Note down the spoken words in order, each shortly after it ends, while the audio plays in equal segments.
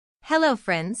Hello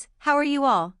friends, how are you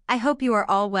all? I hope you are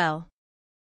all well.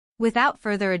 Without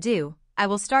further ado, I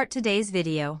will start today's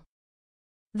video.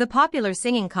 The popular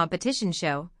singing competition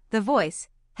show, The Voice,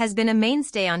 has been a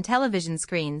mainstay on television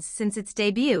screens since its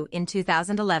debut in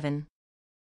 2011.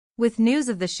 With news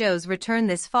of the show's return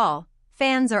this fall,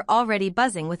 fans are already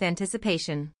buzzing with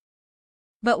anticipation.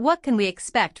 But what can we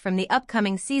expect from the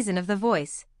upcoming season of The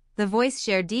Voice? The Voice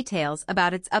shared details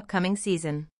about its upcoming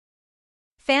season.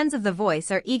 Fans of The Voice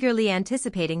are eagerly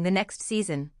anticipating the next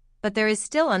season, but there is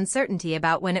still uncertainty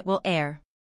about when it will air.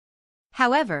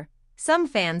 However, some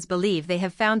fans believe they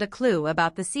have found a clue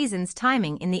about the season's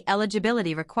timing in the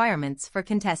eligibility requirements for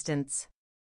contestants.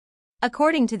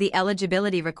 According to the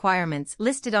eligibility requirements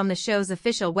listed on the show's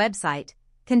official website,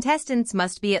 contestants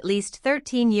must be at least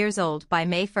 13 years old by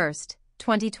May 1,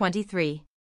 2023.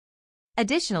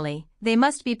 Additionally, they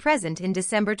must be present in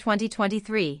December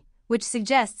 2023, which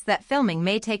suggests that filming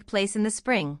may take place in the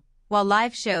spring, while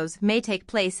live shows may take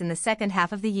place in the second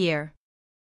half of the year.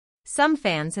 Some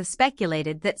fans have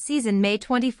speculated that season may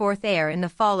 24th air in the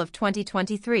fall of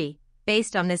 2023,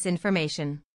 based on this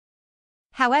information.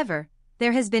 However,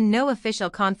 there has been no official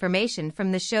confirmation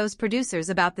from the show's producers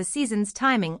about the season's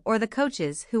timing or the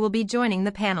coaches who will be joining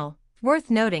the panel.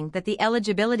 Worth noting that the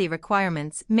eligibility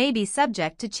requirements may be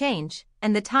subject to change,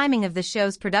 and the timing of the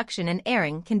show's production and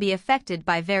airing can be affected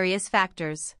by various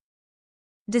factors.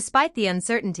 Despite the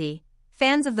uncertainty,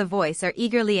 fans of The Voice are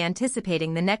eagerly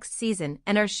anticipating the next season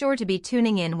and are sure to be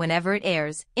tuning in whenever it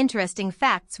airs. Interesting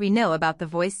facts we know about The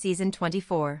Voice Season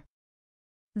 24.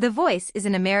 The Voice is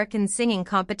an American singing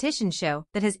competition show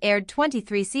that has aired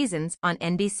 23 seasons on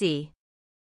NBC.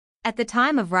 At the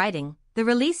time of writing, the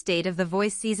release date of The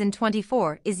Voice Season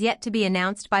 24 is yet to be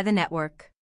announced by the network.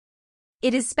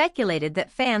 It is speculated that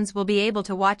fans will be able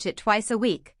to watch it twice a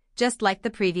week, just like the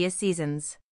previous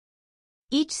seasons.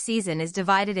 Each season is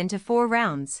divided into 4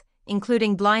 rounds,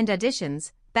 including blind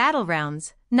auditions, battle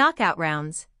rounds, knockout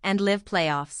rounds, and live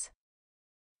playoffs.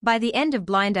 By the end of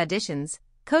blind auditions,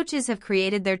 coaches have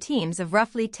created their teams of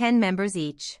roughly 10 members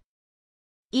each.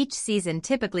 Each season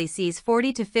typically sees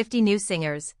 40 to 50 new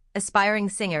singers. Aspiring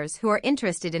singers who are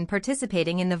interested in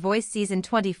participating in The Voice Season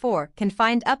 24 can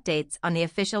find updates on the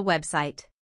official website.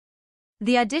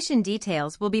 The audition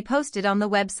details will be posted on the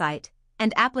website,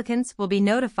 and applicants will be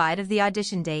notified of the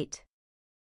audition date.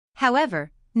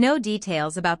 However, no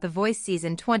details about The Voice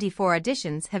Season 24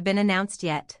 auditions have been announced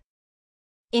yet.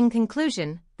 In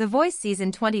conclusion, The Voice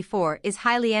Season 24 is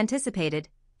highly anticipated,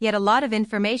 yet a lot of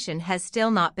information has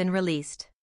still not been released.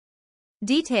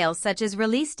 Details such as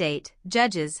release date,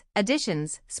 judges,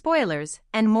 auditions, spoilers,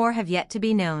 and more have yet to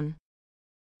be known.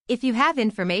 If you have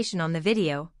information on the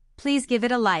video, please give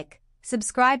it a like,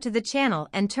 subscribe to the channel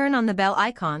and turn on the bell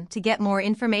icon to get more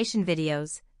information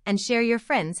videos, and share your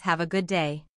friends. Have a good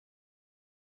day.